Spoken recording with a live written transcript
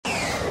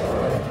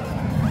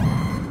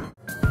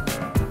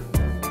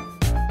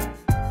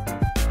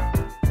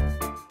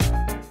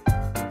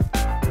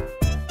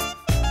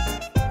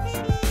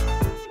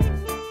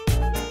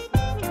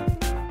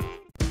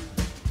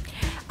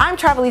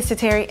Travelista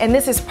Teri, and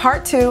this is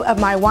part 2 of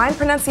my wine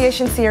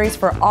pronunciation series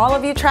for all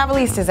of you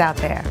Travelistas out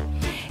there.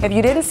 If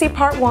you didn't see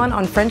part 1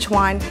 on French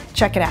wine,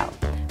 check it out.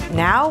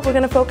 Now we're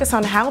going to focus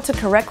on how to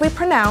correctly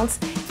pronounce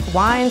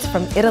wines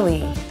from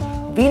Italy.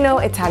 Vino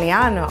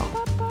Italiano.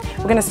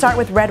 We're going to start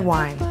with red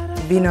wine.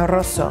 Vino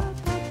Rosso.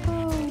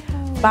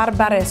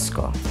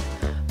 Barbaresco.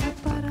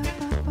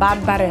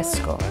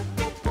 Barbaresco.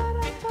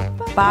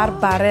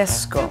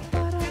 Barbaresco.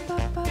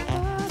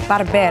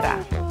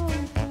 Barbera.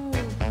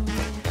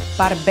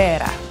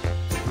 Barbera.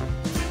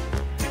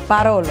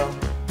 Barolo.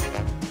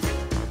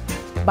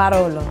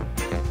 Barolo.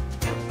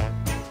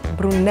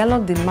 Brunello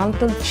di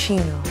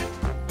Montalcino.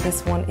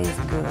 This one is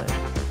good.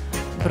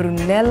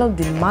 Brunello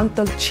di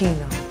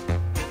Montalcino.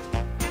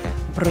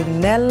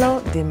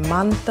 Brunello di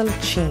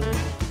Montalcino.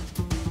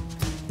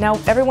 Now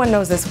everyone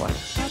knows this one.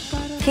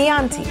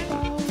 Chianti.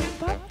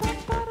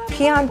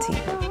 Chianti.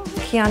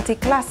 Chianti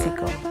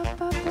Classico.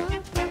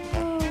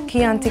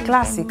 Chianti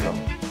Classico.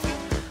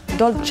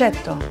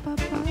 Dolcetto.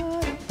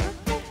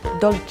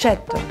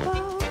 Dolcetto.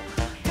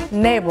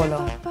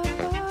 Nebbiolo.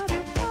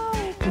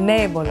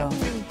 Nebbiolo.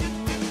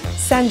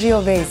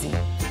 Sangiovese.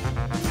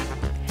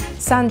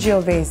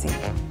 Sangiovese.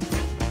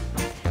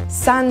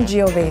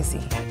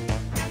 Sangiovese.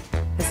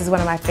 This is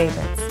one of my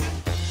favorites.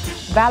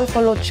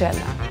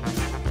 Val-poh-lee-t'chell-ah.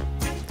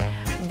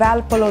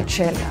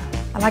 Val-poh-lee-t'chell-ah.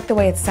 I like the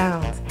way it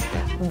sounds.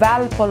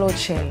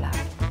 Val-poh-lee-t'chell-ah.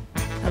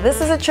 Now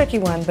this is a tricky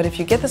one, but if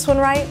you get this one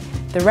right,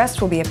 the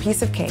rest will be a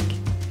piece of cake.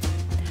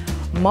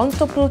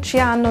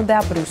 Mon-the-pull-chee-ah-noh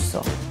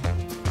dah-BRUT-so.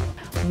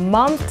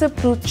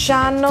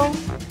 Mon-the-pull-chee-ah-noh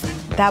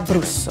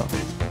dah-BRUT-so.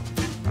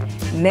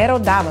 Neh-row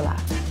dav-oh-lah.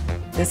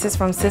 This is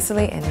from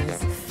Sicily and it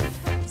is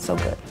so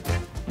good.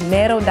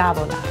 Neh-row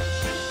dav-oh-lah.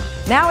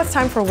 Now it's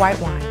time for white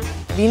wine.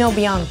 Vino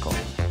bianco.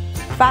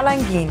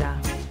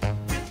 FA-lan-GHEE-nah.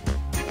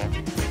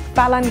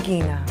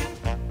 FA-lan-GHEE-nah.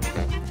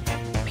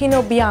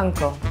 Pinot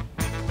bianco.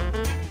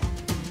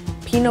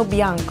 Pinot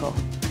bianco.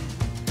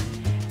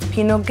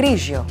 Pinot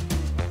Gree-joe.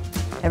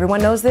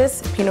 Everyone knows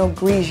this? Pinot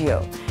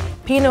Gree-joe.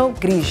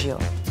 Pinot Gree-joe.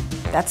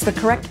 That's the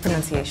correct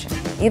pronunciation.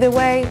 Either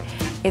way,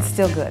 it's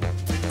still good.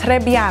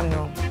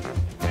 Treb-bee-AH-no.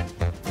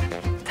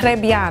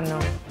 Treb-bee-AH-no.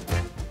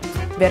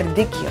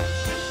 Vehr-dee-kee-oh.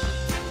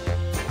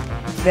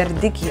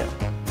 Vehr-dee-kee-oh.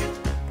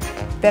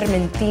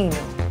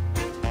 Ver-men-tee-noh.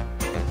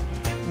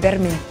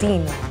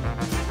 Ver-men-tee-noh.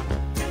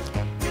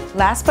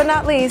 Last but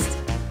not least,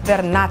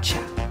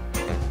 Ver-nach-chah.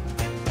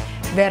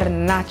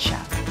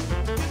 Ver-nach-chah.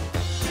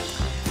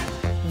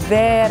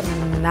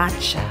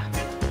 Ver-nach-chah.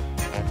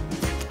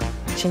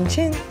 Chin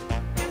chin.